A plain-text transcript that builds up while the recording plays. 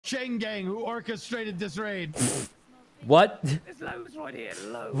chain gang who orchestrated this raid. What?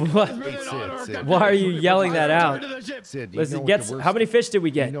 What? Sid. Why are you yelling that out? Sid, Listen, how many fish did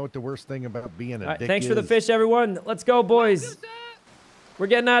we get? You know what the worst thing about being a dick thanks for the is? fish, everyone. Let's go, boys. We're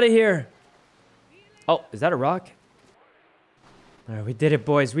getting out of here. Oh, is that a rock? All right, we did it,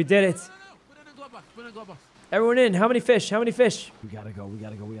 boys. We did it. Everyone in. How many fish? How many fish? We gotta go. We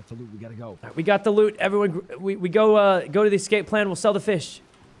got the loot. We gotta go. All right, we got the loot. Everyone, we go to the escape plan. We'll sell the fish.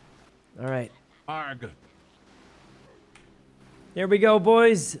 All right. Arg. Here we go,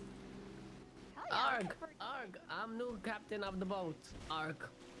 boys. Arg. I'm new captain of the boat. Arg.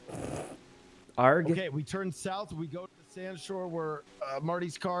 Arg. Okay, we turn south. We go to the sand shore where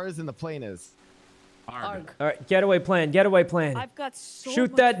Marty's car is and the plane is. Arg. All right, getaway plan. Getaway plan. I've got so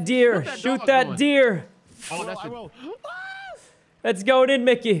Shoot much that deer. that Shoot dog that going? deer. Oh, that's I will. Let's go in,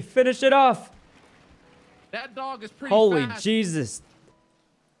 Mickey. Finish it off. That dog is pretty Holy fast. Jesus.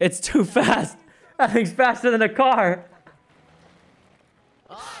 It's too fast. That thing's faster than a car.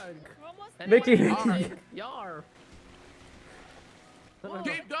 Arg. Mickey. Yar.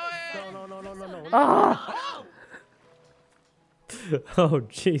 Keep going. No. Ah. Oh,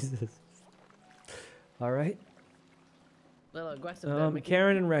 Jesus. All right. Little aggressive there, Mickey.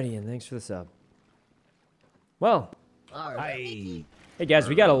 Karen and Redian, thanks for the sub. Well, Arg. Hey, guys,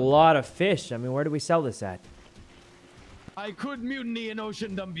 we got a lot of fish. I mean, where do we sell this at? I could mutiny an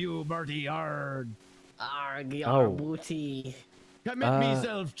ocean dump you, Marty. Arg. Arg. Yar Oh. booty. Commit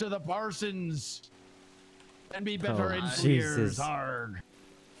myself to the Parsons and be better Oh, in Jesus. years. Arg.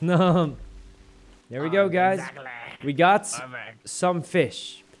 No. There we go, guys. Exactly. We got some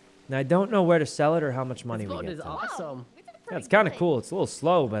fish. Now, I don't know where to sell it or how much money This we boat get. is though. awesome. Yeah, it's kind of cool. It's a little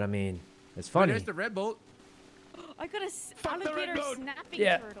slow, but I mean, it's Wait, funny. there's the red boat. I got a the red alligator boat. snapping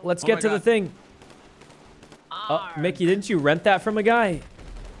Yeah, turtle. let's Oh get my to the God. thing. Oh, Arg. Mickey, didn't you rent that from a guy?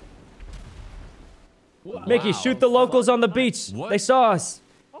 Wow. Mickey, shoot the locals on the beach. What? They saw us.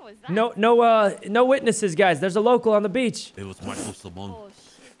 What was that? No witnesses, guys. There's a local on the beach. It was Michael Simone. Oh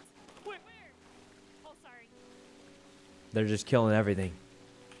shit. Where? Oh sorry. They're just killing everything.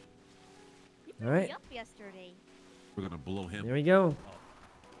 You All right. picked me up yesterday. We're gonna blow him. There we go.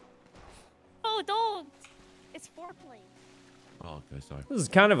 Oh don't. It's foreplay. Oh, okay, sorry. This is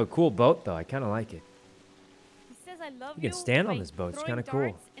kind of a cool boat, though. I kind of like it. He says I love You can stand on by this boat. It's throwing kinda cool.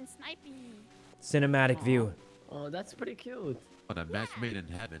 darts and sniping me. Cinematic view. Oh, that's pretty cute. What a match made in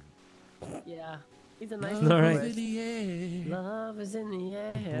heaven. Yeah. He's a nice All right. Love is in the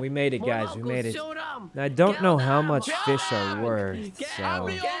air. We made it, More guys. We locals, made it. shoot 'em. Now, I don't Kill know how them. much Kill fish are them. worth, Kill, so... I'm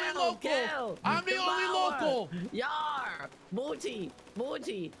the only kill, local. kill. I'm the only Devour. local. Yar. Booty.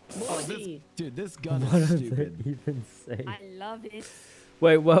 Booty. Oh, Booty. dude, this gun What is does stupid. it even say? I love it.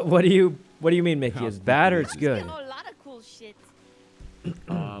 Wait, what do you mean, Mickey? It's bad or it's You good? know a lot of cool shit.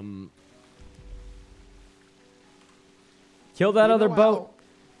 Kill that You other know boat.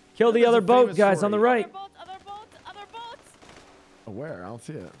 Kill the there's other a boat, famous guys, on the story. right. Other boats. Oh, where? I don't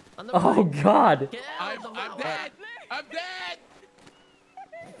see it. On the Oh, right. God. Kill, I'm devour. dead. I'm dead.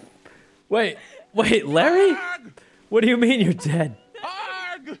 Wait, Larry? Arg! What do you mean you're dead?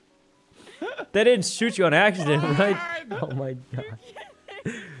 Arg! They didn't shoot you on accident, right? Arg! Oh, my God.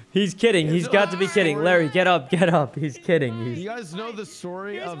 He's kidding. He's got to be kidding. Larry, get up. He's kidding. You guys know the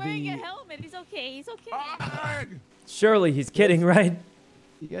story He's of wearing a the... helmet. He's okay. He's okay. Arg! Surely he's kidding, right?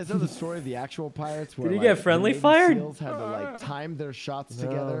 You guys know the story of the actual pirates where Did you like, get the friendly Navy fired? SEALs had to like time their shots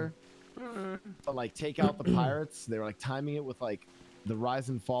together to like take out the pirates. They were like timing it with like the rise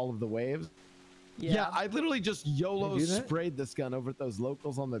and fall of the waves. Yeah, I literally just YOLO do that? sprayed this gun over at those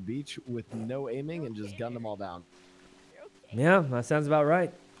locals on the beach with no aiming and just gunned them all down. Yeah, that sounds about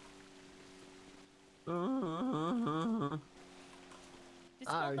right. Just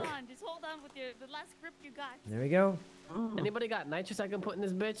hold Arg. on. Just hold on with the last grip you got. There we go. Anybody got nitrous I can put in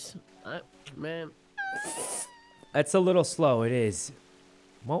this bitch? Man. That's a little slow. It is.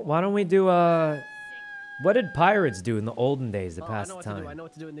 Well, why don't we do what did pirates do in the olden days to Oh, I pass know the what to do. I time? know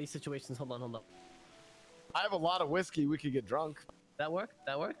what to do in these situations. Hold on. I have a lot of whiskey. We could get drunk. That work?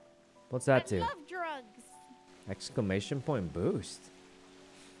 What's I that do? love drugs. Exclamation point boost.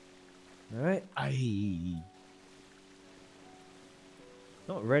 All right.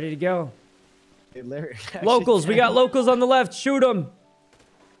 Oh, ready to go. Hey, Larry. Locals, we got locals on the left. Shoot them.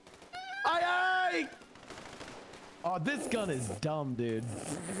 Aye. Oh, this gun is dumb, dude.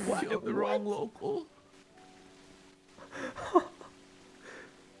 Killed the wrong local.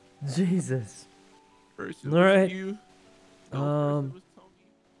 Jesus. First it All was right. you. No, first it was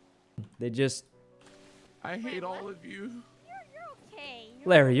Tony. They just... I hate all of you. You're okay.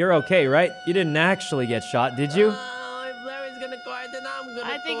 Larry, you're okay, right? You didn't actually get shot, did you? Oh, if Larry's gonna cry, then I'm gonna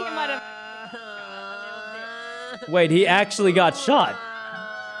I think he might have. Wait, he actually got shot.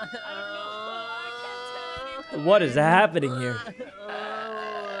 I don't know. I can't tell you. What is happening here?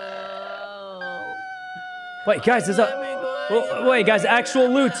 Wait, guys, there's a... Wait, guys, actual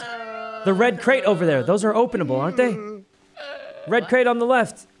loot. The red crate over there. Those are openable, aren't they? Red crate on the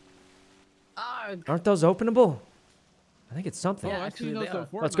left. Aren't those openable? I think it's something. Yeah, actually, they are.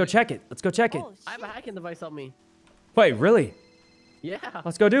 Let's go check it. Let's go check it. Oh, I have a hacking device on me. Wait, really? Yeah.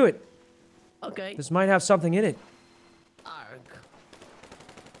 Let's go do it. Okay. This might have something in it. Arg.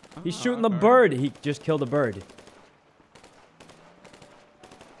 He's shooting the bird. He just killed a bird.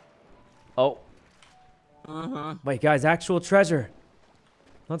 Oh. Wait, guys, actual treasure.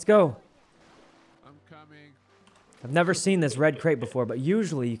 Let's go. I'm coming. I've never seen this red crate before, but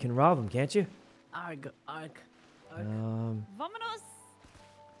usually you can rob them, can't you? Arg. Arg. Vámonos.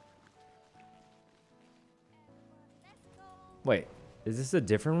 Wait, is this a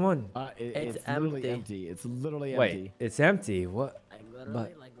different one? It's It's literally empty. empty. It's literally Wait, empty. it's empty. What? Like literally,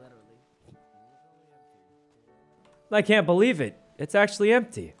 But- like literally. I can't believe it. It's actually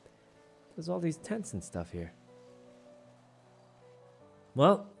empty. There's all these tents and stuff here.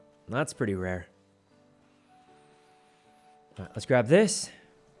 Well, that's pretty rare. All right, let's grab this.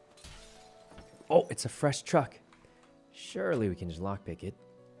 Oh, it's a fresh truck. Surely we can just lockpick it.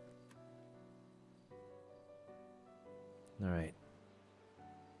 All right.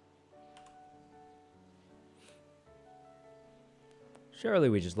 Surely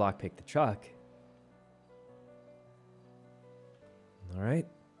we just lockpick the truck. All right.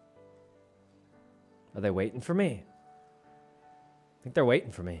 Are they waiting for me? I think they're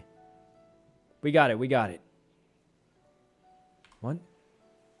waiting for me. We got it. We got it. One.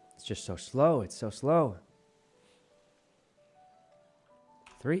 It's just so slow. It's so slow.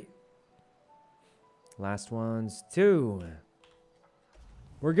 3. Last one's 2.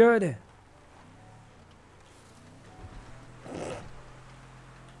 We're good.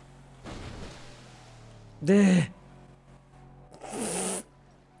 Duh.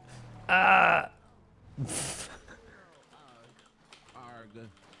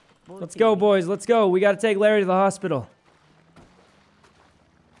 Let's go, boys. Let's go. We got to take Larry to the hospital.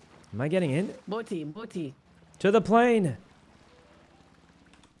 Am I getting in? Booty. To the plane.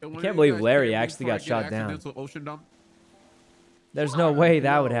 I can't believe Larry actually got shot down. Ocean dump? There's no way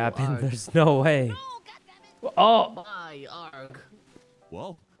that would happen. There's no way. Oh. Bye, Arg.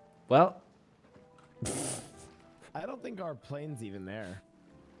 Well. Well. I don't think our plane's even there.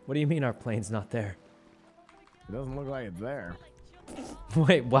 What do you mean our plane's not there? It doesn't look like it's there.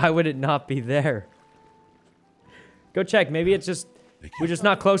 Wait, why would it not be there? Go check. Maybe it's just... We're just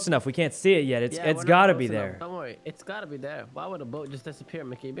not close enough. We can't see it yet. It's we're not got to close be enough. there. Don't worry. It's got to be there. Why would a boat just disappear,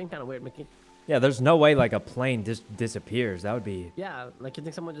 Mickey? You're being kind of weird, Mickey. Yeah, there's no way like a plane just disappears. That would be... Yeah, like you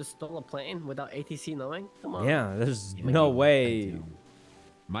think someone just stole a plane without ATC knowing? Come on. Yeah, there's no way.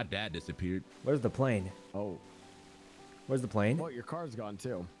 My dad disappeared. Where's the plane? Oh. Where's the plane? Well, your car's gone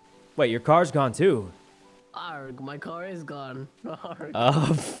too. Wait, your car's gone too. Arg, my car is gone.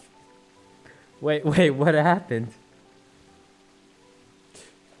 Arg. Wait, what happened?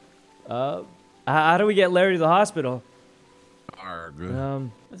 How do we get Larry to the hospital? Arg.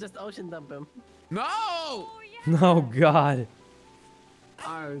 Let's just ocean dump him. No! Oh God.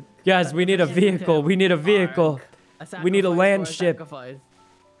 Arg. Guys, we need a vehicle. We need a vehicle. Arg. We need a sacrifice land for ship. sacrifice.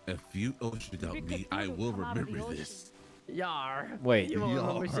 If you ocean dump me, I will remember this. Yar. Wait. You won't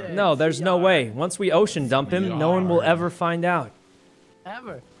remember shit. No, there's no Yar. way. Once we ocean dump him, no one will ever find out.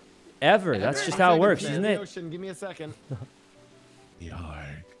 Ever. Ever. That's just how it works, isn't it? Ocean, give me a second.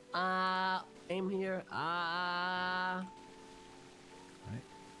 Yarg. Aim here.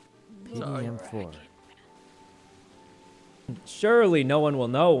 PDM4. Surely no one will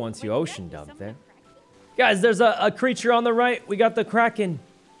know once you ocean dump there. Guys, there's a creature on the right. We got the Kraken.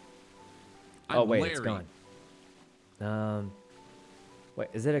 Oh, wait, it's gone. Wait,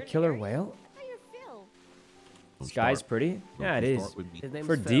 is it a killer whale? Sky's pretty. Yeah, it is. His name's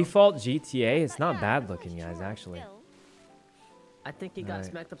For Phil. default GTA, it's not bad looking, guys, actually. I think he got Alright.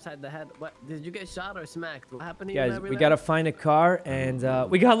 smacked upside the head. What? Did you get shot or smacked? What happened to you? Guys, Larry we Land? gotta find a car, and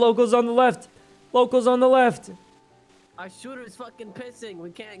we got locals on the left. Locals on the left. Our shooter is fucking pissing.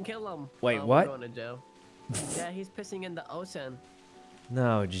 We can't kill him. Wait, Oh, what? We're going to jail. Yeah, he's pissing in the ocean.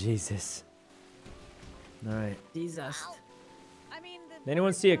 No, Jesus. All right. Jesus. I mean, Did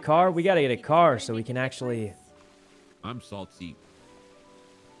anyone see a car? We gotta get a car so we can actually... I'm salty.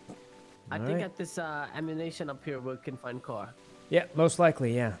 I think Alright. at this ammunition up here we can find car. Yeah, most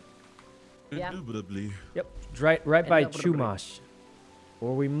likely, yeah. Yeah. Indubitably. Yep, it's right by Indubitably. Chumash.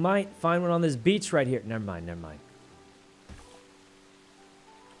 Or we might find one on this beach right here. Never mind, never mind.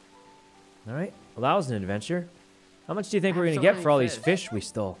 All right. Well, that was an adventure. How much do you think we're going to get for all these fish we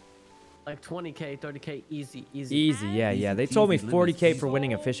stole? Like 20k, 30k, easy. Easy, yeah. They told me 40k for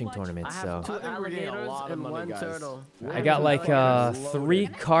winning a fishing tournament, I so. have 2 alligators and 1 turtle. I got like 3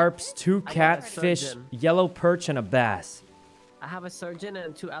 carps, 2 catfish, yellow perch, and a bass. I have a surgeon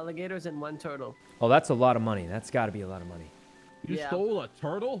and 2 alligators and 1 turtle. Oh, that's a lot of money. That's got to be a lot of money. You stole a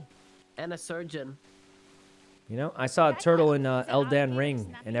turtle? And a surgeon. You know, I saw a turtle in Elden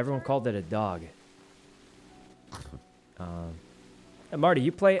Ring, and everyone called it a dog. And Marty,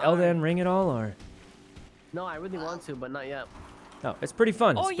 you play Elden Ring at all, or? No, I really want to, but not yet. No, it's pretty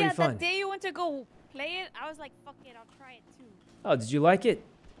fun. Oh it's pretty fun. that day you went to go play it, I was like, fuck it, I'll try it too. Oh, did you like it?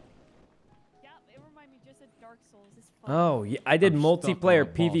 Yeah, it reminded me just of Dark Souls. It's fun. Oh, yeah, I did multiplayer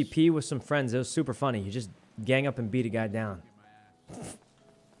stuck on a boss. PvP with some friends. It was super funny. You just gang up and beat a guy down.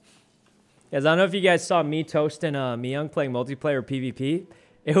 Guys, I don't know if you guys saw me, Toast, and Young playing multiplayer PvP.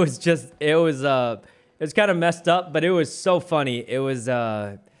 It was kind of messed up, but it was so funny. It was,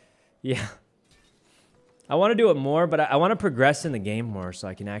 yeah. I want to do it more, but I want to progress in the game more so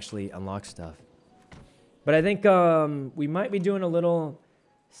I can actually unlock stuff. But I think we might be doing a little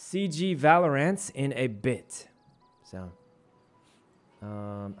CG Valorant in a bit. So,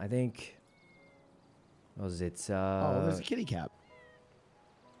 I think, what was it? Oh, there's a kitty cat.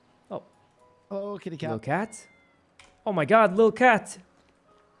 Oh. Oh, kitty cat. Little cat? Oh my god, little cat.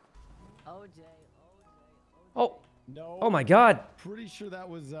 OJ. Oh. No. Oh my god. Pretty sure that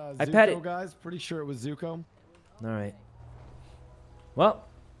was I pet Zuko, it. guys. Pretty sure it was Zuko. All right. Well,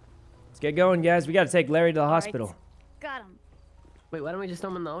 let's get going, guys. We got to take Larry to the hospital. Got him. Wait, why don't we just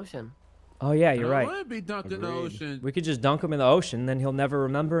throw him in the ocean? Oh yeah, you're right. I would be dumped in the ocean. We could just dunk him in the ocean, then he'll never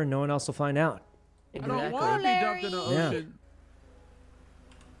remember, and no one else will find out. I don't want to be dumped in the Yeah. ocean.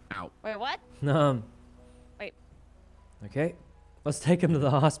 Ow. Wait, what? Wait. Okay. Let's take him to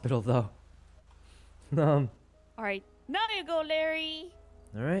the hospital, though. All right. Now you go, Larry.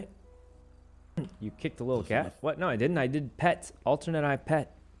 All right. You kicked the little cat? What? No, I didn't. I did pet. Alternate eye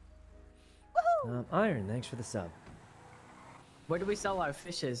pet. Iron, thanks for the sub. Where do we sell our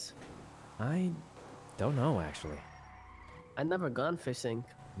fishes? I don't know, actually. I've never gone fishing.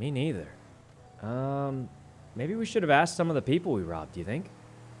 Me neither. Maybe we should have asked some of the people we robbed, do you think?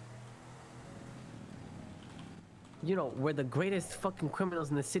 You know, we're the greatest fucking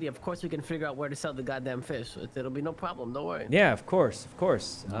criminals in the city. Of course we can figure out where to sell the goddamn fish. It'll be no problem, don't worry. Yeah, of course, of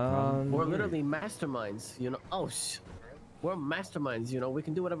course. We're literally masterminds, you know. Oh, we're masterminds, you know. We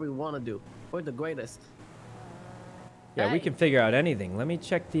can do whatever we want to do. We're the greatest. Yeah, we can figure out anything. Let me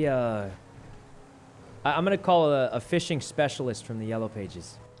check the, I'm gonna call a fishing specialist from the Yellow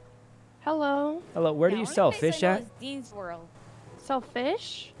Pages. Hello. Hello, where do you sell fish at? Dean's World. Sell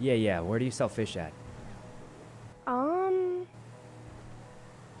fish? Yeah, where do you sell fish at?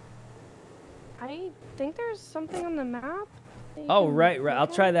 I think there's something on the map. Oh, right. I'll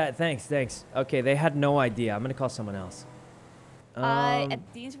try that. Thanks. Okay, they had no idea. I'm gonna call someone else.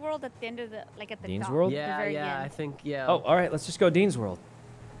 At Dean's World at the end of the, like at the Dean's dock, World? the Yeah, very yeah, end. I think, yeah. Oh, all right. Let's just go Dean's World.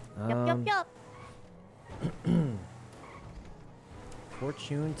 Yup.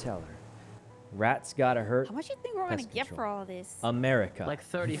 Fortune teller. Rats gotta hurt. How much do you think we're gonna Pest get control. for all this? America. Like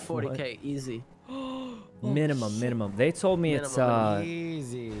 30, 40k, easy. Minimum. They told me it's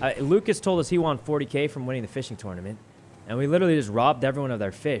Easy. Lucas told us he won 40k from winning the fishing tournament, and we literally just robbed everyone of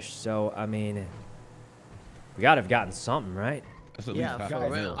their fish. So I mean, we gotta have gotten something, right? That's at Yeah, least half for a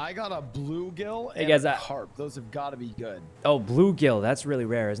Guys, real. I got a bluegill Hey, and guys, a carp. Those have got to be good. Oh, bluegill. That's really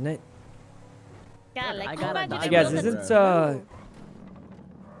rare, isn't it? God, like, I how got about a you Hey diamond. guys, just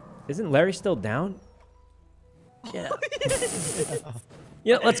isn't Larry still down? Yeah.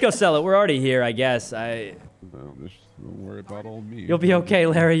 Yeah, let's go sell it. We're already here, I guess. No, just don't worry about old me. You'll be okay,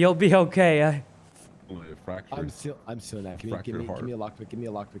 Larry. You'll be okay. Only a fracture. I'm still that. Give me a lockpick. Give me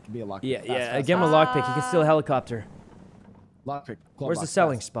a lockpick. Yeah. Fast. Give him a lockpick. He can steal a helicopter. Lockpick. Where's the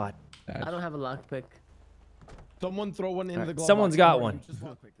selling spot? I don't have a lockpick. Someone throw one into Alright, the glove someone's box. got Someone one. Just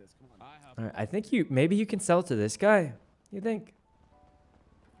lockpick this. Come on. All right, I think maybe you can sell it to this guy. You think?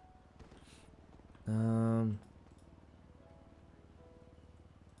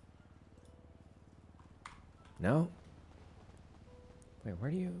 No. Wait,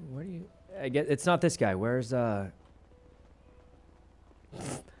 where do you? I get it's not this guy. Where's Does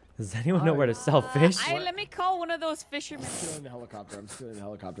anyone know where to sell fish? let me call one of those fishermen. I'm stealing the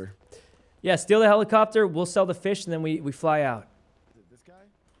helicopter. Yeah, steal the helicopter. We'll sell the fish, and then we fly out. Is it this guy?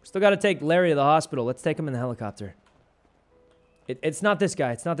 We still got to take Larry to the hospital. Let's take him in the helicopter. It's not this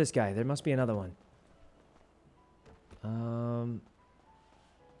guy. It's not this guy. There must be another one.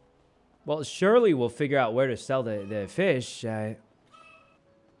 Well, surely we'll figure out where to sell the fish.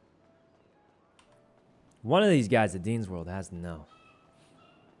 One of these guys at Dean's World has to know.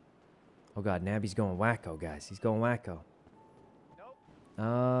 Oh god, Nabby's going wacko, guys. He's going wacko.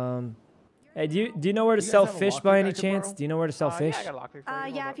 Nope. Hey, do you know where to sell fish by any chance? Do you know where to sell fish? Yeah, I got a locker for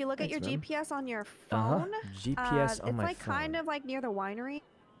you. Yeah, if you look at your GPS on your phone, GPS on my phone. it's like kind of like near the winery.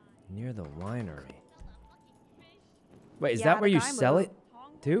 Near the winery. Wait, is that where you sell it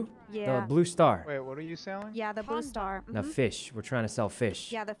too? Yeah. The Blue Star. Wait, what are you selling? Yeah, the Blue Star. The fish. We're trying to sell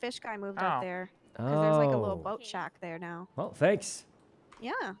fish. Yeah, the fish guy moved up there. Because there's like a little boat shack there now. Well, thanks.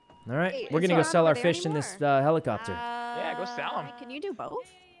 Yeah. All right, we're gonna go sell our fish in this helicopter. Yeah, go sell them. Can you do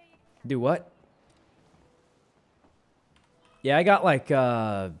both? Do what? Yeah, I got like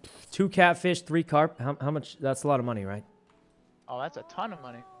 2 catfish, 3 carp. How much? That's a lot of money, right? Oh, that's a ton of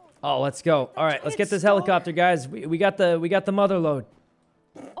money. Oh, let's go. All right, let's get this helicopter, guys. We got the mother load.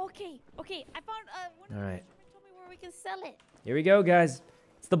 Okay. I found one All right. told me where we can sell it. Here we go, guys.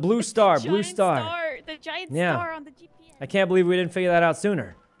 It's the Blue Star. Blue Star. The giant star on the GPS. I can't believe we didn't figure that out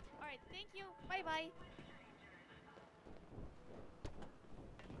sooner. All right, thank you. Bye.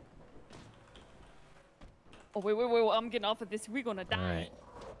 Oh, wait. I'm getting off of this. We're gonna die. All right.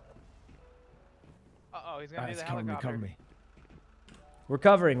 Uh-oh, he's gonna do the helicopter. Cover me. We're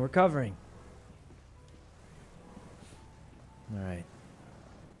covering. All right.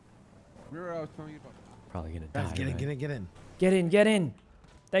 Remember I was telling you about. Probably gonna die. Guys, get in. Get in.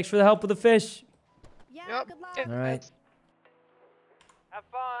 Thanks for the help with the fish. Yeah, good luck. All right. Have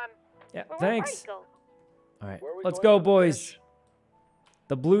fun. Yeah, Where'd thanks. Marty go? All right, let's go, boys.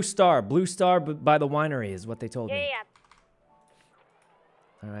 The Blue Star by the winery is what they told me. Yeah.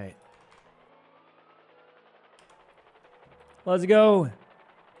 All right. Let's go.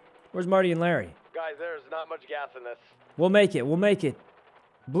 Where's Marty and Larry? Guys, there's not much gas in this. We'll make it.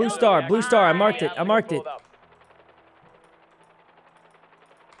 Blue Star. I marked it.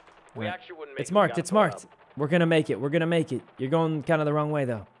 We actually wouldn't make It's marked. We're gonna make it. You're going kind of the wrong way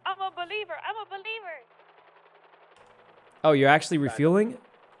though. I'm a believer. Oh, you're actually refueling?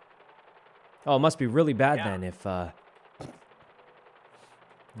 Oh, it must be really bad then if all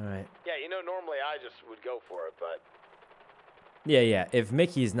right. Yeah, normally I just would go for it, but Yeah. If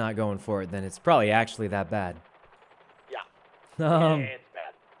Mickey's not going for it, then it's probably actually that bad. yeah, it's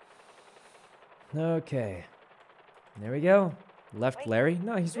bad. Okay. There we go. Left Larry?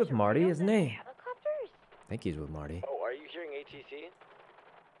 No, he's with Marty, isn't he? Helicopters? I think he's with Marty. Oh, are you hearing ATC?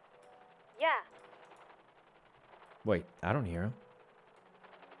 Yeah. Wait, I don't hear him.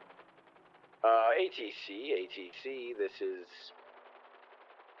 ATC, this is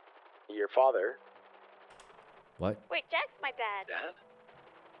your father. What? Wait, Jack's my dad. Dad?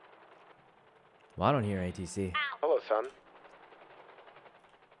 Well, I don't hear ATC. Hello, son.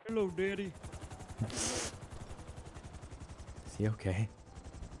 Hello, Daddy. Is he okay?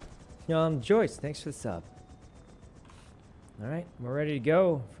 Joyce, thanks for the sub. All right, we're ready to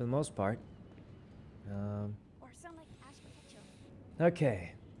go for the most part. Or sound like Ash Ketchum.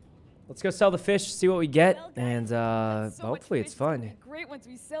 Okay. Let's go sell the fish, see what we get, Well, guys, and so hopefully much it's fish, gonna fun. be great once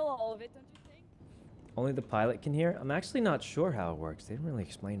we sell all of it, don't you think? Only the pilot can hear? I'm actually not sure how it works. They didn't really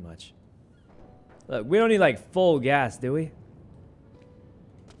explain much. Look, we don't need like full gas, do we?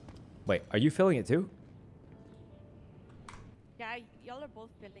 Wait, are you filling it too? Yeah, y'all are both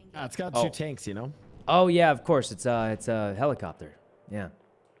filling. It's got 2 tanks, Oh yeah, of course. It's a helicopter. Yeah.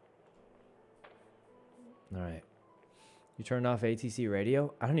 All right. You turned off ATC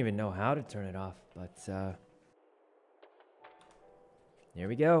radio? I don't even know how to turn it off, but here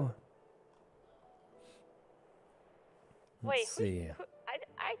we go. Let's see.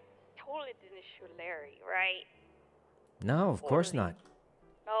 I totally didn't shoot Larry, right? No, of course not.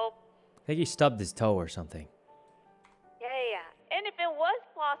 Nope. I think he stubbed his toe or something. Yeah. And if it was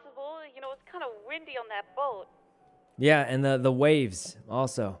possible, it's kind of windy on that boat. Yeah, and the waves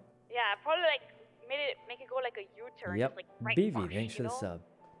also. Yeah, probably like make it go like a U-turn. Yep. Just, like, right BV, marsh, thanks for the sub.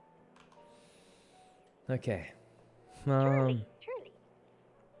 Okay. Surely.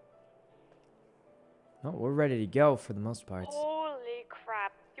 Oh, we're ready to go for the most part. Holy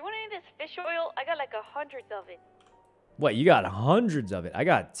crap. You want any of this fish oil? I got like 100 of it. What, you got hundreds of it? I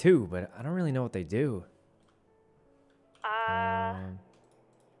got 2, but I don't really know what they do.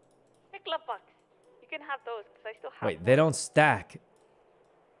 Pick love bucks. You can have those because I still have Wait, they don't stack.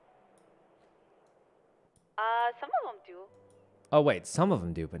 Some of them do. Oh, wait, some of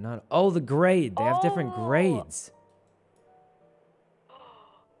them do, but not... Oh, the grade. They have different grades.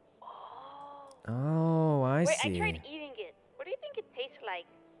 Oh, I see. Wait, I tried eating it. What do you think it tastes like?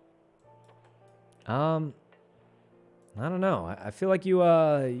 I don't know. I feel like you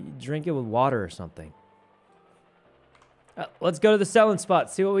drink it with water or something. Let's go to the selling spot,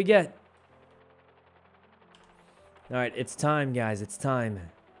 see what we get. All right, it's time, guys. It's time.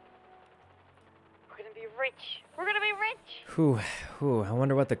 We're gonna be rich. We're gonna be rich. Whew. I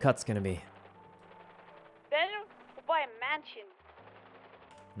wonder what the cut's gonna be. Then we'll buy a mansion.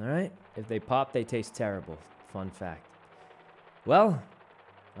 All right. If they pop, they taste terrible. Fun fact. Well,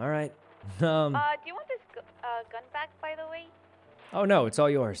 all right. Do you want this gun back, by the way? Oh no, it's all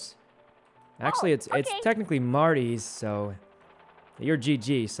yours. Actually, it's technically Marty's, so you're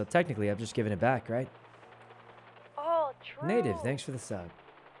GG. So technically, I'm just giving it back, right? Oh, true. Native, thanks for the sub.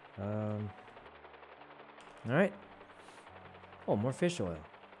 All right. Oh, more fish oil.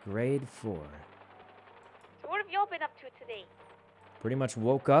 Grade 4. So what have y'all been up to today? Pretty much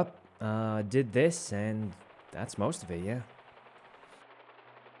woke up, did this, and that's most of it, yeah.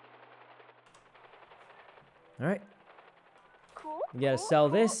 All right. Cool. We gotta sell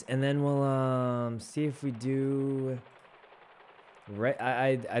this, and then we'll see if we do.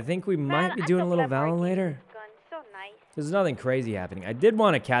 I think we might be doing a little Valen later. Gun, so nice. There's nothing crazy happening. I did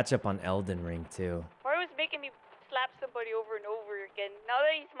want to catch up on Elden Ring too. Mario was making me slap somebody over and over again. Now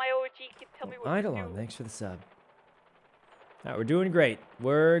that he's my OG, he can tell me what to do. Eidolon, thanks for the sub. All right, we're doing great.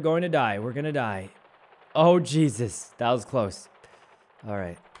 We're going to die. We're gonna die. Oh Jesus, that was close. All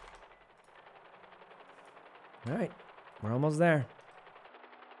right. All right, we're almost there.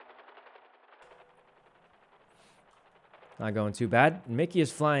 Not going too bad. Mickey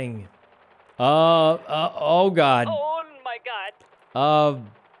is flying. Oh God. Oh my God.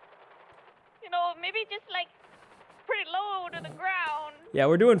 You know, maybe just like pretty low to the ground. Yeah,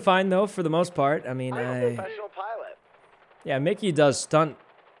 we're doing fine though for the most part. I mean, I'm a professional pilot. Yeah, Mickey does stunt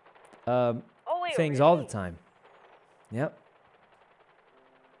things all the really? time. Yep.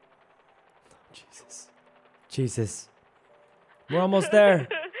 Jesus. We're almost there.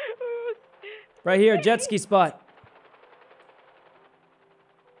 Right here, jet ski spot.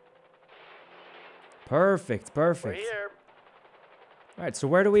 Perfect. We're here. All right, so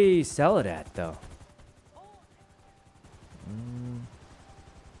where do we sell it at, though?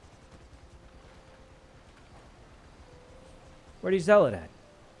 Where do you sell it at?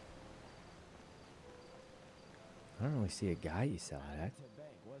 I don't really see a guy you sell it at.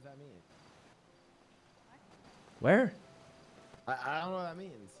 What does that mean? Where? I don't know what that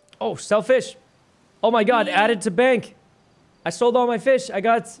means. Oh, sell fish. Oh my God, added to bank. I sold all my fish. I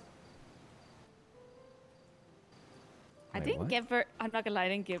got... I Wait, didn't what? give her. I'm not gonna lie, I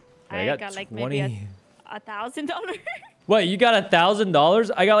didn't give. I got like 20. maybe $1,000. Wait, you got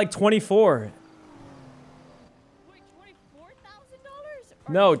 $1,000? I got like 24. Wait, $24,000?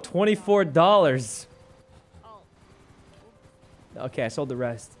 No, $24. Okay, I sold the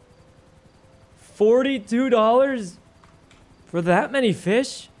rest. $42 for that many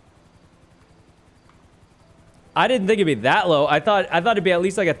fish? I didn't think it'd be that low. I thought it'd be at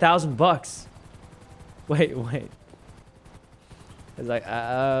least like $1,000. Wait. It's like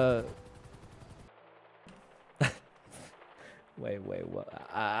wait, what?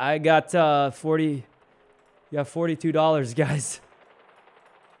 I got 40. You got $42, guys.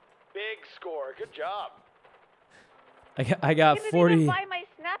 Big score. Good job. I got I didn't 40. even buy my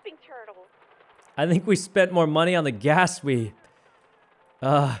snapping turtle. I think we spent more money on the gas we...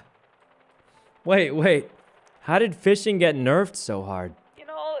 Wait. How did fishing get nerfed so hard? You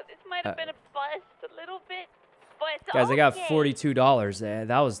know, this might have been a bust a little bit, but it's Guys, okay. I got $42.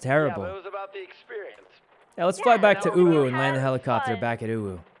 That was terrible. Yeah, but it was about the experience. Yeah, let's fly back to no, we Uwu and land the had helicopter fun. back at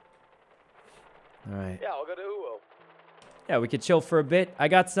Uwu. All right. Yeah, I'll go to Uwu. Yeah, we could chill for a bit. I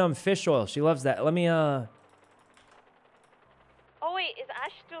got some fish oil. She loves that. Let me, Oh wait, is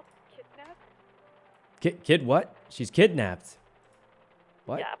Ash still kidnapped? Kid what? She's kidnapped.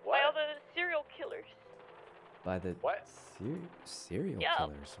 What? Yeah, by all the serial killers. By the... What? Serial Yeah.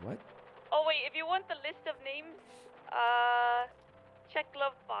 killers. What? Oh wait, if you want the list of names, check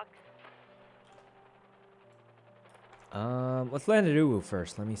glove box. Let's land at Uwu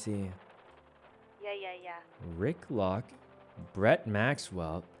first. Let me see. Yeah. Rick Locke, Brett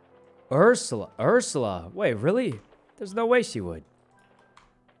Maxwell, Ursula. Wait, really? There's no way she would.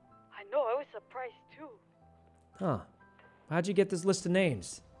 I know, I was surprised too. Huh. How'd you get this list of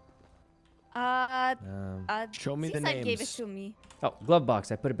names? Show me the Seaside gave it names. to me. Oh, glove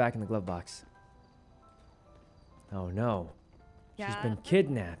box. I put it back in the glove box. Oh, no. She's Yeah. been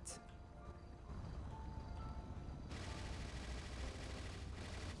kidnapped.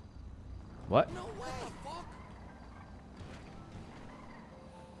 What? No way.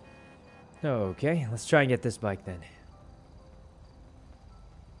 Okay, let's try and get this bike then.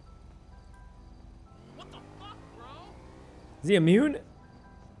 What the fuck, bro? Is he immune?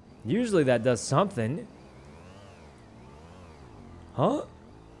 Usually that does something. Huh?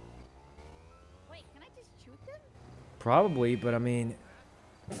 Wait, can I just shoot them? Probably, but I mean...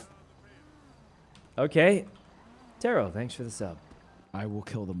 Okay. Taro, thanks for the sub. I will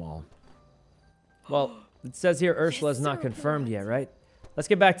kill them all. Well, it says here Ursula's not confirmed yet, right? Let's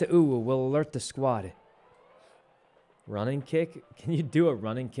get back to Uwu. We'll alert the squad. Running kick? Can you do a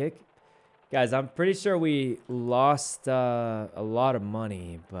running kick? Guys, I'm pretty sure we lost a lot of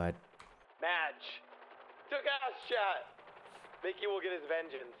money, but... Match. Took us, chat. Mickey will get his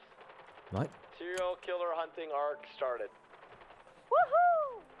vengeance. What? Serial killer hunting arc started.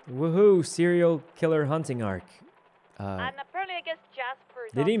 Woohoo! Woohoo! Serial killer hunting arc. And apparently, I guess Jasper.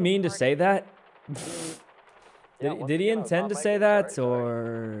 Did he mean to say that? Did he intend to say that,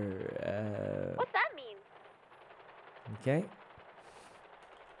 or... What's that mean? Okay.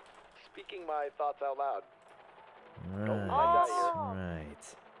 Speaking my thoughts out loud.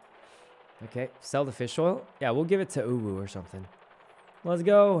 Right. Okay, sell the fish oil? Yeah, we'll give it to Uwu or something. Let's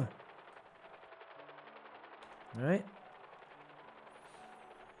go. Alright.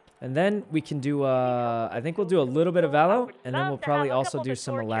 And then we can do, I think we'll do a little bit of Valo, and then we'll probably also do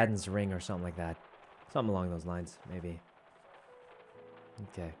some Aladdin's Ring or something like that. Something along those lines, maybe.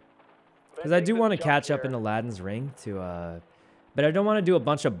 Okay. Because I do want to catch up in Aladdin's Ring to, but I don't want to do a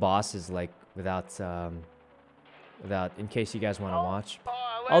bunch of bosses, like, without, in case you guys want to watch.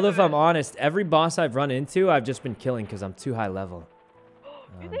 Although, if I'm honest, every boss I've run into, I've just been killing because I'm too high level.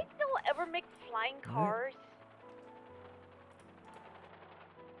 Do they still ever make flying cars?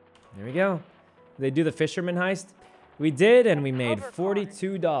 There we go. They do the fisherman heist? We did, and we made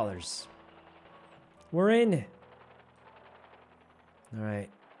 $42. We're in. All right.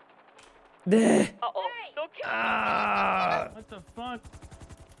 Uh-oh. What the fuck?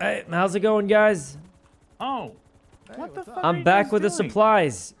 Hey, how's it going, guys? Oh. What the fuck? I'm back with the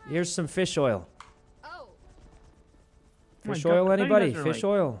supplies. Here's some fish oil. Oh. Fish oil, anybody? Fish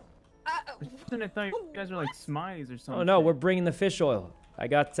oil. I thought you guys were like smileys or something. Oh, no, we're bringing the fish oil. I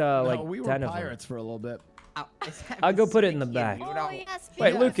got, like, we 10 were of them. pirates for a little bit. I'll go put it in the back. Oh, yes,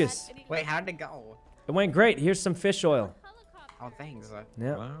 Wait, Lucas. Wait, how'd it go? It went great. Here's some fish oil. Oh, thanks.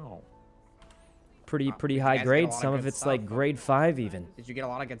 Yeah. Wow. Pretty high grade. Some of it's like grade 5 even. Did you get a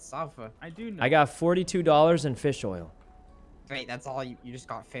lot of good stuff? I do know. I got $42 in fish oil. Wait, that's all you just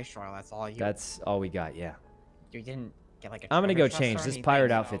got fish oil. That's all you. That's all we got, yeah. You didn't get like a. I'm gonna go treasure chest change. or This anything?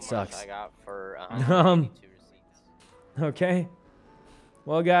 pirate outfit sucks. I got for Okay.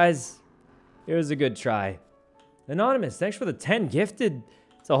 Well, guys, here's a good try. Anonymous, thanks for the 10 gifted.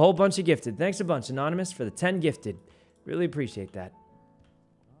 It's a whole bunch of gifted. Thanks a bunch, Anonymous, for the 10 gifted. Really appreciate that.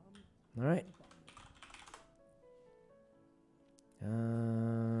 All right.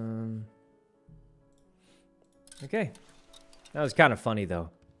 Okay. That was kind of funny, though.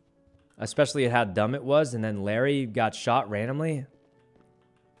 Especially at how dumb it was, and then Larry got shot randomly.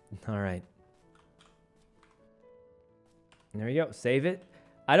 All right. There you go. Save it.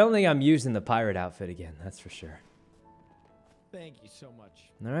 I don't think I'm using the pirate outfit again. That's for sure. Thank you so much.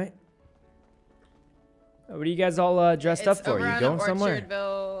 All right. What are you guys all dressed up for? Are you going somewhere?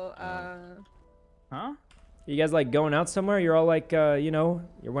 Huh? You guys like going out somewhere? You're all like, you know,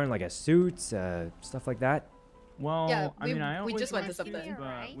 you're wearing like a suit, stuff like that. Well, Yeah, I mean, I always we just went wear to something. suits,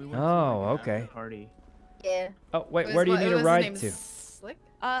 but we went Oh, to, like, okay. a party. Yeah. Oh, wait, where do you need a ride to? Slick?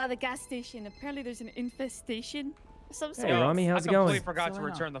 The gas station. Apparently there's an infestation of some sort. Hey, Rami, how's it going? I completely forgot to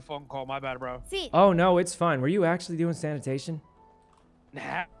return the phone call. My bad, bro. Oh, no, it's fine. Were you actually doing sanitation? Nah.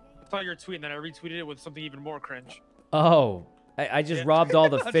 I saw your tweet and then I retweeted it with something even more cringe. Oh, I just robbed all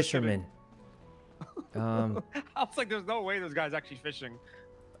the fishermen. I was like, there's no way those guys actually fishing.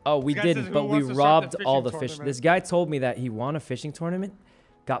 Oh, we This guy says, didn't, "Who but we wants to start robbed the all the fishing fish. tournament?" This guy told me that he won a fishing tournament,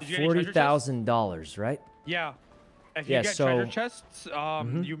 got Did you get any treasure chests? $40,000, right? Yeah. If you Yeah, get so- treasure chests,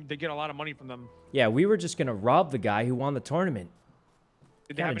 they get a lot of money from them. Yeah, we were just gonna rob the guy who won the tournament.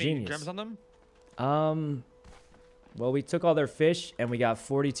 Did they have Kinda any genius. gems on them? Well, we took all their fish and we got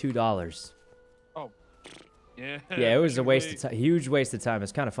 $42. Oh. Yeah. Yeah, it was a fishing waste really- of time. Huge waste of time.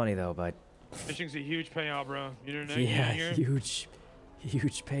 It's kind of funny though, but Fishing's a huge payout, bro. You know what I yeah, mean? huge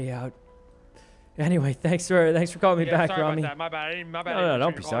payout. Anyway, thanks for calling me back, sorry Rami. about that. My bad. My bad. I No, didn't don't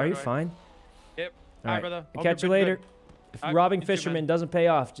return be your call sorry. You're right away. fine. Yep. All right, brother. I'll Hope catch you you've been later. good. If You robbing too, man. fishermen doesn't pay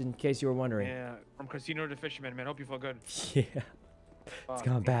off, in case you were wondering. Yeah, from casino to fisherman, man. Hope you feel good. Yeah. It's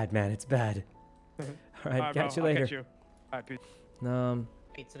gone bad, man. It's bad. All right, catch you bro. I'll later. catch you. All right, peace.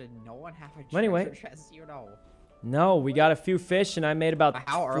 Wait, so did no one have a Well, anyway. treasure chest? You know. No, we got a few fish, and I made about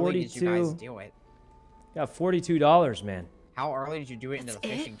How early did you guys do it? Got $42, man. How early did you do it into the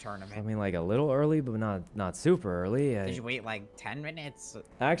fishing tournament? I mean, like a little early, but not super early. Did you wait like 10 minutes?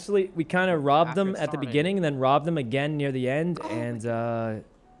 Actually, we kind of robbed After them it at the started. beginning, and then robbed them again near the end, and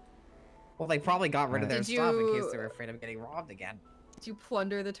Well, Well, they probably got rid of their Did stuff in case you- they were afraid of getting robbed again. Did you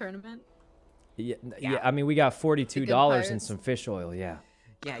plunder the tournament? Yeah, I mean, we got $42 and pirates? some fish oil, yeah.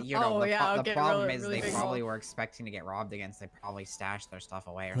 Yeah, you know, Oh, yeah, the okay, problem really- is really they big probably haul. were expecting to get robbed again, so they probably stashed their stuff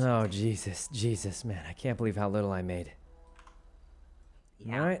away or something. Oh, Jesus, man. I can't believe how little I made.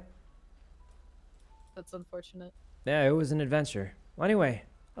 Yeah. All right. That's unfortunate. Yeah, it was an adventure. Well, anyway,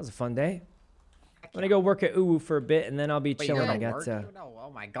 that was a fun day. I'm gonna go work at Uwu for a bit, and then I'll be Wait, chilling. you're I gonna got work? No, oh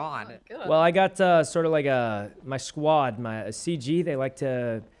my god. well, I got sort of like my squad, my CG. They like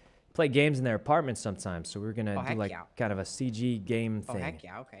to play games in their apartment sometimes, so we're gonna do heck like yeah. kind of a CG game Oh thing. heck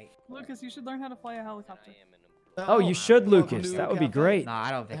yeah, okay. Lucas, you should learn how to fly a helicopter. Oh, you should, Lucas. That would be great. No,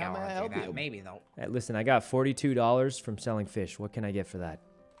 I don't think I How may want I to help do that. you? Maybe though. Hey, listen, I got $42 from selling fish. What can I get for that?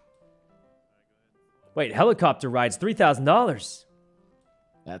 Wait, helicopter rides $3,000.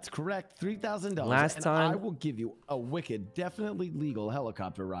 That's correct. $3,000. Last and time- I will give you a wicked, definitely legal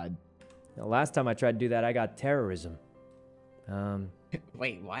helicopter ride. Now, last time I tried to do that, I got terrorism.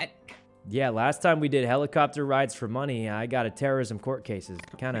 Wait, what? Yeah, last time we did helicopter rides for money, I got a terrorism court cases.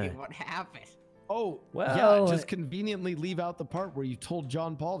 Kind Wait, of. what happened? Oh, Well, yeah, just conveniently leave out the part where you told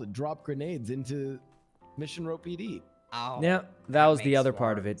John Paul to drop grenades into Mission Row PD. Oh. Yeah, that was the makes other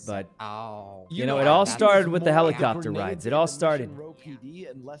part of it, more but Oh. you know, it all that's started with the More helicopter grenades rides. It into all Mission started. Row PD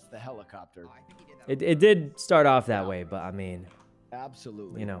and less the helicopter. Oh, I think he did that. It did start off that way, but I mean,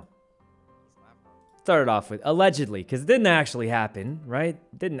 Absolutely. you know, started off with allegedly, because it didn't actually happen, right?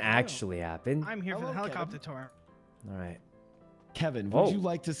 It didn't actually happen. I'm here for the Hello, helicopter Kevin. tour. All right. Kevin, Whoa. would you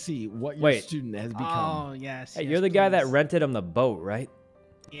like to see what your Wait. student has become? Oh, yes. Hey, yes, you're the guy that please. rented him the boat, right?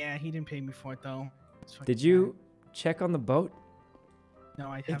 Yeah, he didn't pay me for it, though. It's fucking Did you check on the boat? bad. No,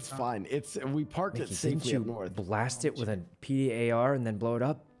 I have It's not. fine. We parked it Mickey, didn't safely you up north. blast it with a PDAR and then blow it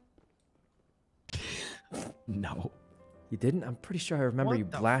up? No. You didn't? I'm pretty sure I remember What you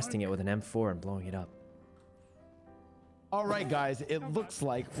the blasting it with an M4 and blowing it up. All right, guys. It looks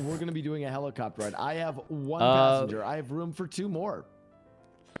like we're going to be doing a helicopter ride. I have one Uh, passenger. I have room for 2 more.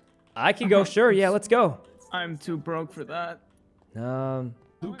 I can go, sure. Yeah, let's go. I'm too broke for that.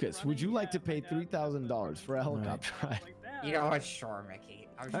 Lucas, would you like to pay $3,000 for a helicopter ride? You know what? Sure, Mickey.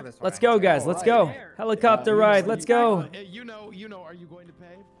 I'm sure this Let's one go, I guys. do. Let's go. Helicopter ride. Let's go. You know, are you going to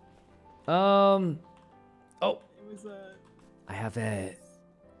pay? Oh, It was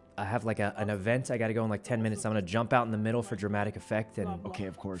I have like an event. I got to go in like 10 minutes. I'm gonna jump out in the middle for dramatic effect and Okay,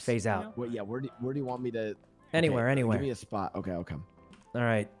 of course. phase out. Wait, yeah, where do you want me to? Anywhere, Okay, anywhere. Give me a spot. Okay, I'll come. All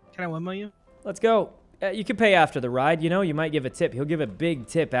right, Can I windmill you? let's go. You can pay after the ride. You know, you might give a tip. He'll give a big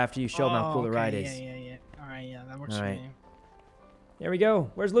tip after you show him how cool the okay, ride yeah, is. Yeah. All right, yeah, that works All for right. me. There we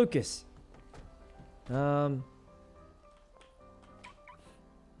go. Where's Lucas? All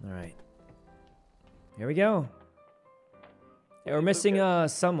right. Here we go. Hey, we're missing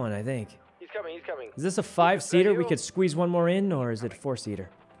someone, I think. He's coming. He's coming. Is this a 5-seater? We you? could squeeze one more in, or is it a 4-seater?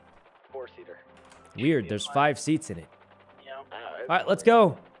 4-seater. Weird. There's 5 seats in it. Yeah. All right, let's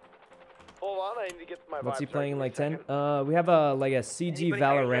go. Hold on, I need to get my. What's he vibes playing in right. like Give me 10? a second. We have a like a CG Anybody here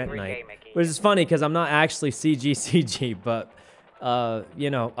Valorant every night, day, Mickey? which is funny because I'm not actually CG, but you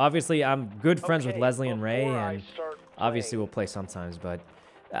know, obviously I'm good friends with Okay, Leslie and Ray, before I and start obviously playing, we'll play sometimes. But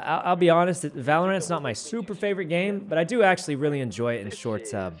I'll be honest, Valorant's not my super favorite game, but I do actually really enjoy it in short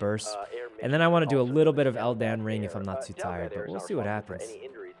bursts. And then I want to do a little bit of Elden Ring if I'm not too tired, but we'll see what happens. Any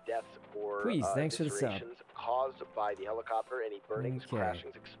injuries, deaths, or Please, thanks for the sub. eviscerations caused by the helicopter, any burnings, Okay.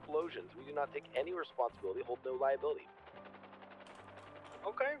 crashings, explosions. We do not take any responsibility, hold no liability.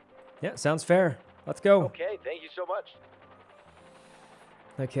 Okay. Yeah, sounds fair. Let's go. Okay, thank you so much.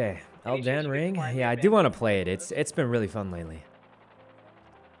 Okay, Elden Ring. Yeah, I do want to play it. It's been really fun lately.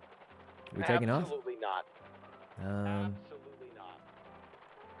 We taking off? Absolutely not. Absolutely not.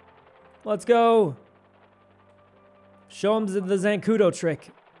 Let's go. Show him the Zancudo trick.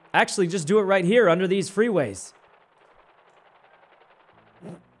 Actually, just do it right here under these freeways.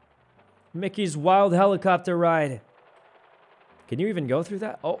 Mickey's wild helicopter ride. Can you even go through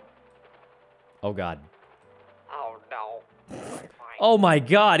that? Oh. Oh, God. Oh no. Oh, my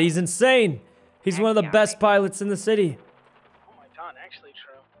God. He's insane. He's one of the best pilots in the city. Oh my god, actually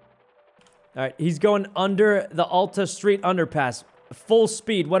true. All right, he's going under the Alta Street underpass. Full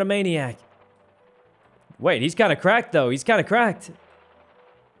speed. What a maniac. Wait, he's kind of cracked, though. He's kind of cracked.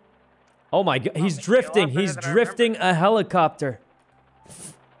 Oh, my God. He's drifting. He's drifting a helicopter.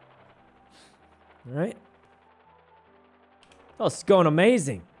 All right. Oh, it's going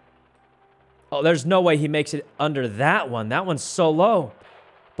amazing. Oh, there's no way he makes it under that one. That one's so low.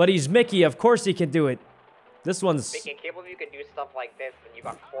 But he's Mickey. Of course he can do it. This one's... Mickey, I can't believe you can do stuff like this and you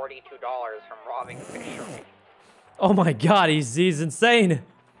got $42 from robbing a fishery. Oh, my God. He's insane.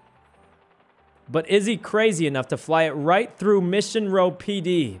 But is he crazy enough to fly it right through Mission Row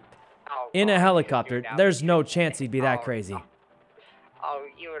PD in a helicopter? There's no chance he'd be that crazy. Oh,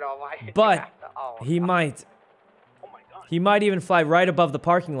 you know why? But he might. He might even fly right above the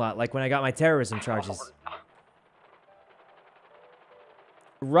parking lot, like when I got my terrorism charges.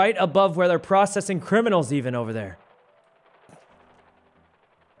 Right above where they're processing criminals even over there.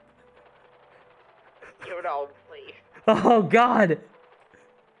 You know, please. Oh, God.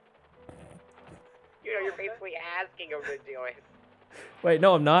 You know, you're basically asking him to do it. Wait,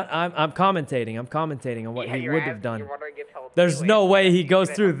 no, I'm not. I'm commentating. I'm commentating on what he would have done. You're wondering if he'll There's do no it. way he goes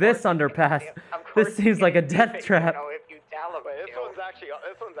through this underpass. This seems like a death trap. If you tell him Wait, this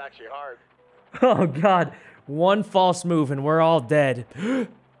one's actually hard. Oh, God. One false move and we're all dead.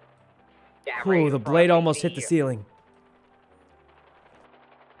 Ooh, the blade almost hit the ceiling.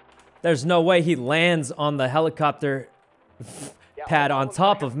 There's no way he lands on the helicopter pad on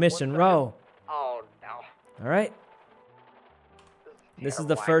top of Mission Row. Oh, no. All right. This is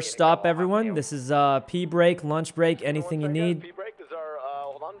the first stop, everyone. This is pee break, lunch break, anything you need. Pee break is our,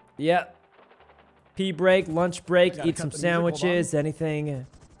 hold on. Yeah. Pee break, lunch break, eat some sandwiches, anything.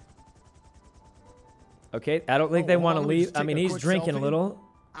 Okay, I don't think they want to leave. I mean, he's drinking a little.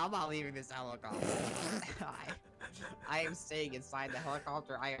 I'm not leaving this helicopter. I am staying inside the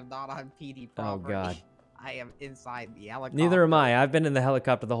helicopter. I am not on PD property. Oh, God. I am inside the helicopter. Neither am I. I've been in the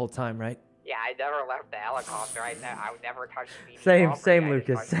helicopter the whole time, right? Yeah, I never left the helicopter. I would never touch the PD Same, property. same, I just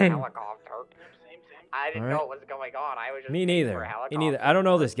Lucas, touched the same. helicopter. I didn't Alright. know what was going on. I was just Me paying neither. for a Me helicopter. neither. I don't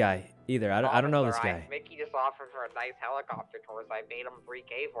know this guy either. I don't know this guy. Mickey just offered for a nice helicopter tour, so I paid him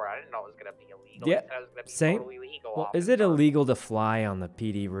 $3K for it. I didn't know it was gonna be illegal. Yeah, I said it was gonna be same. totally legal. Well, is it illegal to fly on the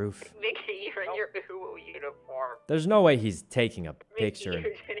PD roof? Mickey, you're in your UU uniform. There's no way he's taking a picture. Mickey,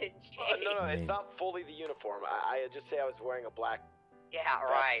 you didn't change. No, I it's mean- not fully the uniform. I just say I was wearing a black. Yeah,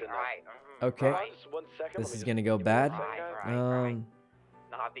 right, right. Okay. Just 1 second. This is gonna go bad. Right.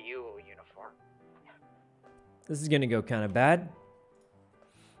 Not the UU uniform. This is gonna go kind of bad.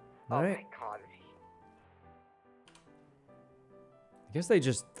 All right. My God. I guess they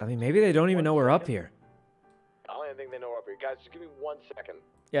just. I mean, maybe they don't even know we're up here. I don't even think they know we're up here. Guys, just give me 1 second.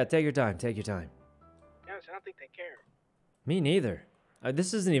 Yeah, take your time. Take your time. Yeah, I don't think they care. Me neither.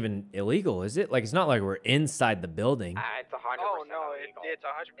 This isn't even illegal, is it? Like, it's not like we're inside the building. It's 100% Oh no, illegal. it's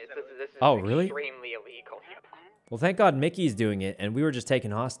 100%. This is Oh, really? extremely illegal. Well, thank God Mickey's doing it, and we were just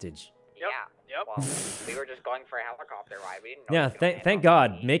taken hostage. Yeah. Yep. Well, we were just going for a helicopter ride. We didn't know. Yeah, it was gonna land thank on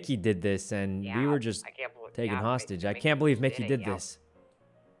God me. Mickey did this, and we were just I can't believe, taken yeah, hostage. I Mickey can't believe just Mickey did it, did yeah. this.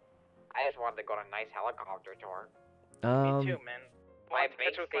 I just wanted to go on a nice helicopter tour. Me too, man. My Wanted to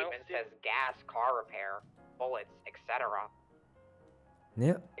bank catch up with my statement own says gas, car repair, bullets, etc.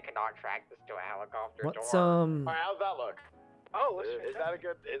 Yeah. I cannot track this to a helicopter What's door. All right, how's that look? Oh, looks Is that a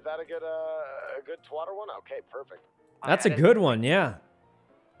good? Is that a good twatter one? Okay, perfect. That's a good one, yeah.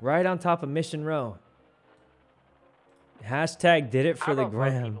 Right on top of Mission Row. Hashtag did it for the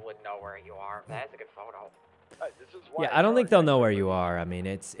gram. People would know where you are. That's a good photo. This is why Yeah, I don't think they'll know where you are. I mean,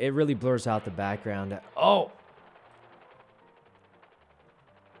 it really blurs out the background. Oh.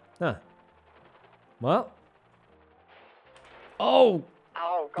 Huh. Well. Oh.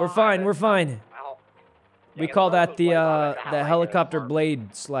 Oh, We're fine. We're fine. Well, We call that the helicopter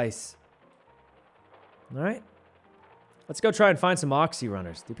blade slice. All right. Let's go try and find some oxy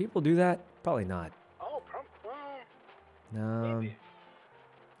runners. Do people do that? Probably not. Oh,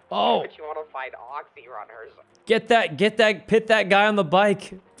 Oh. But you want to find oxy runners? Pit that guy on the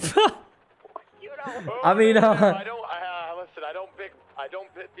bike. I mean, listen, I don't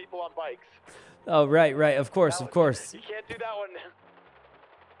pit people on bikes. Oh, right. Of course. You can't do that one.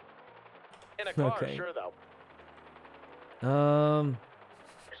 In a car, Okay. sure though.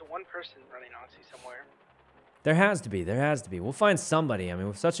 There's one person running oxy somewhere. There has to be. We'll find somebody. I mean,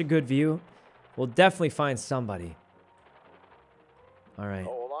 with such a good view, we'll definitely find somebody. All right.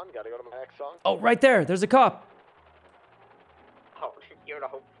 Oh, hold on, gotta go to my next song. Oh, right there. There's a cop. Oh, you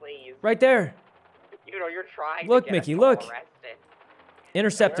know, please. Right there. You know, you're trying Look, to get Mickey, us look. all arrested.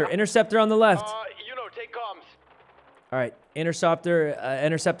 Interceptor on the left. Yuno, take comms. All right,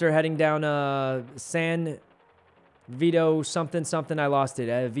 interceptor heading down San Vito something. I lost it.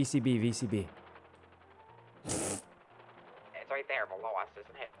 VCB. It's right there below us,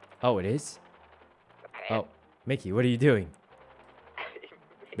 isn't it? Oh, it is? Oh, Mickey, what are you doing?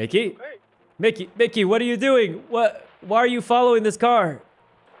 Mickey, what are you doing? Why are you following this car?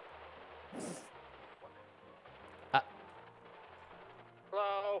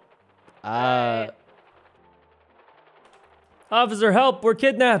 Hello. Officer, help! We're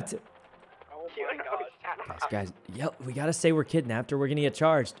kidnapped. Oh my god. Guys, we gotta say we're kidnapped or we're gonna get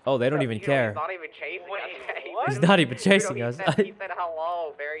charged. Oh, they don't even care. He's not even chasing us. He's not even chasing us. He said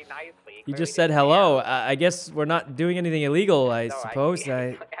hello very nicely. He just said hello. I guess we're not doing anything illegal, I suppose.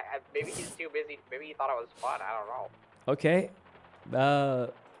 Maybe he's too busy. Maybe he thought it was fun. I don't know. Okay.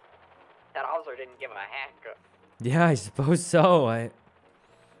 That officer didn't give a heck. Yeah, I suppose so. All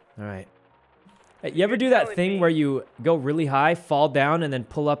right. Hey, you ever do that thing where you go really high, fall down, and then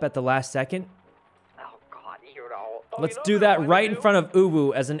pull up at the last second? Oh God, you know. Let's do that right in front of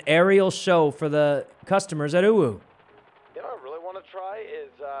Uwu as an aerial show for the customers at Uwu. You know what I really want to try is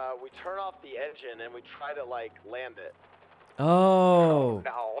we turn off the engine and we try to like land it. Oh.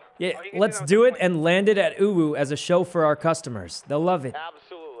 No. Yeah, let's do it and land it at Uwu as a show for our customers. They'll love it.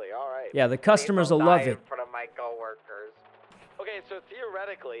 Absolutely. All right. Yeah, the customers will love it. In front of my coworkers. Okay, so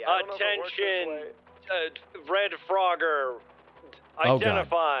theoretically, I don't know if it works this way. Red Frogger, Oh, God.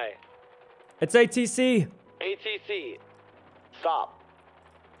 identify. It's ATC. ATC, stop.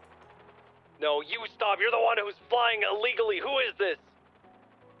 No, you stop. You're the one who's flying illegally. Who is this?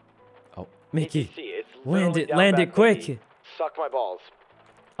 Oh, Mickey. ATC, it's Land literally it, down land back it quick. the- Suck my balls.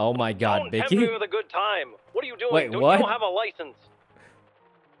 Oh my God, Don't tempt Mickey. me with a good time. What are you doing? Wait, You what? don't have a license.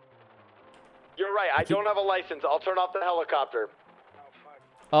 You're right, I don't have a license. I'll turn off the helicopter.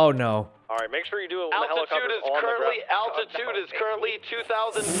 Oh no. All right, make sure you do it when the Altitude helicopter's is on currently the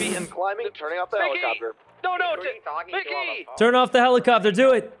ground. 2,000 feet and climbing. Turning off the Mickey! helicopter. No, Mickey! Turn off the helicopter.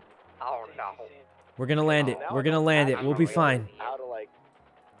 Do it. Oh no. We're gonna land it. We're gonna land it. We'll be fine. How to like?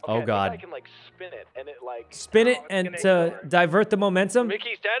 Oh I think God. I can like spin it and it like. Spin it and to divert the momentum.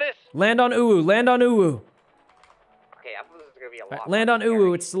 Mickey status? Land on Uwu. Land on Uwu. Okay, I thought this was gonna be a All lot. right, land on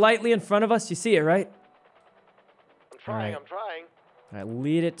Uwu. It's slightly in front of us. You see it, right? I'm trying. All I'm trying. All right,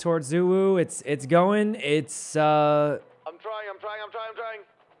 lead it towards Uwu. It's going. It's I'm trying.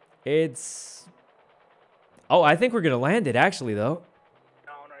 It's. Oh, I think we're gonna land it actually though.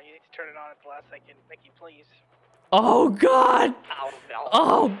 No, you need to turn it on at the last second. Mickey, please. Oh God. Oh no.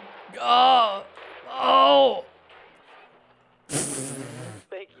 Oh. Oh. Oh.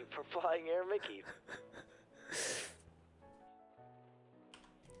 Thank you for flying Air Mickey.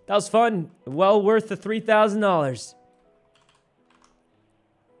 That was fun. Well worth the $3,000.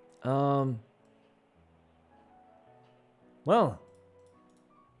 Well,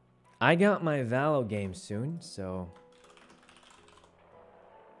 I got my Valo game soon, so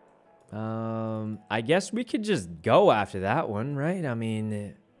I guess we could just go after that one, right? I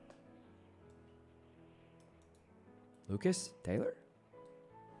mean, Lucas, Taylor,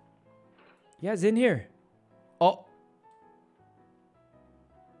 you guys in here? Oh.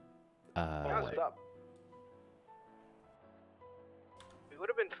 What's up? We would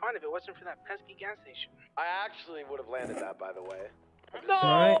have been fine if it wasn't for that pesky gas station. I actually would have landed that, by the way. No!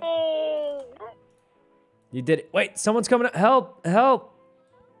 All right. You did it. Wait, someone's coming up. Help! Help!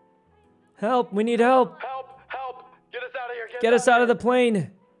 Help! We need help! Help! Help! Get us out of here! Get us out of the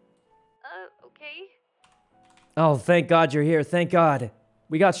plane! Okay. Oh, thank God you're here. Thank God.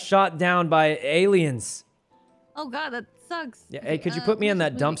 We got shot down by aliens. Oh God, that sucks. Yeah, hey, could you put me in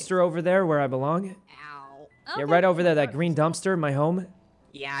that dumpster over there where I belong? Ow. Yeah, right over there, that green dumpster, my home.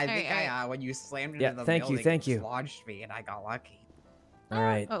 Yeah, I think when you slammed into Yeah, the thank you, building, thank it you. dislodged me and I got lucky. All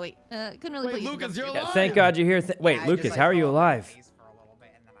right. Oh wait, couldn't really put you. Lucas, you're Yeah, alive. thank God you're here. Wait, Yeah, I Lucas, just, how are you alive?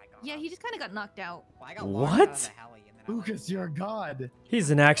 Yeah, he just kind of got knocked out. Well, I got locked out of What? the heli and then Lucas, you're a god. He's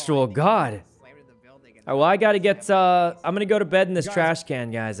an actual god. slammed into the building and All right, well, I gotta get, I'm gonna go to bed in this trash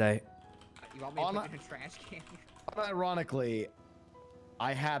can, guys. you want me to put it in a trash can? Unironically,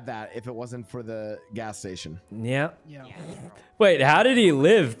 I had that if it wasn't for the gas station. Yeah. Yeah. Wait, how did he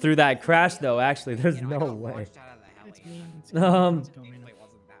live through that crash, though? Actually, there's no way.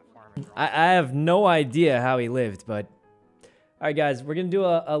 I have no idea how he lived, but all right, guys, we're gonna do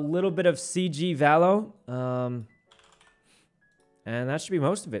a little bit of CG Valo, and that should be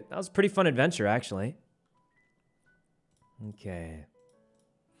most of it. That was a pretty fun adventure, actually. Okay,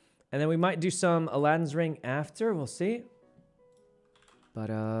 and then we might do some Aladdin's Ring after. We'll see. But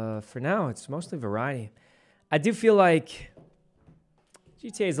for now, it's mostly variety. I do feel like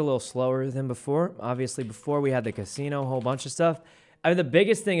GTA is a little slower than before. Obviously, before we had the casino, a whole bunch of stuff. I mean, the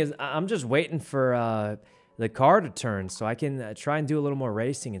biggest thing is I'm just waiting for the car to turn so I can try and do a little more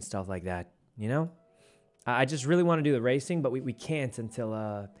racing and stuff like that, you know? I just really want to do the racing, but we can't until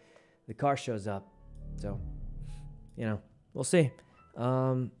the car shows up. So, you know, we'll see.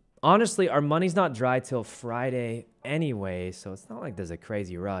 Honestly, our money's not dry till Friday anyway, so it's not like there's a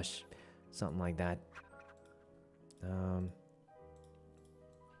crazy rush. Something like that. All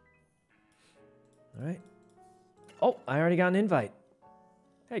right. Oh, I already got an invite.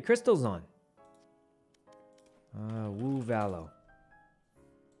 Hey, Crystal's on. Woo Valo.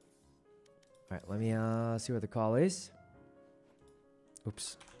 Alright, let me see what the call is.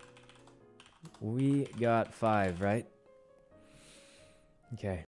 Oops. We got 5, right? Okay.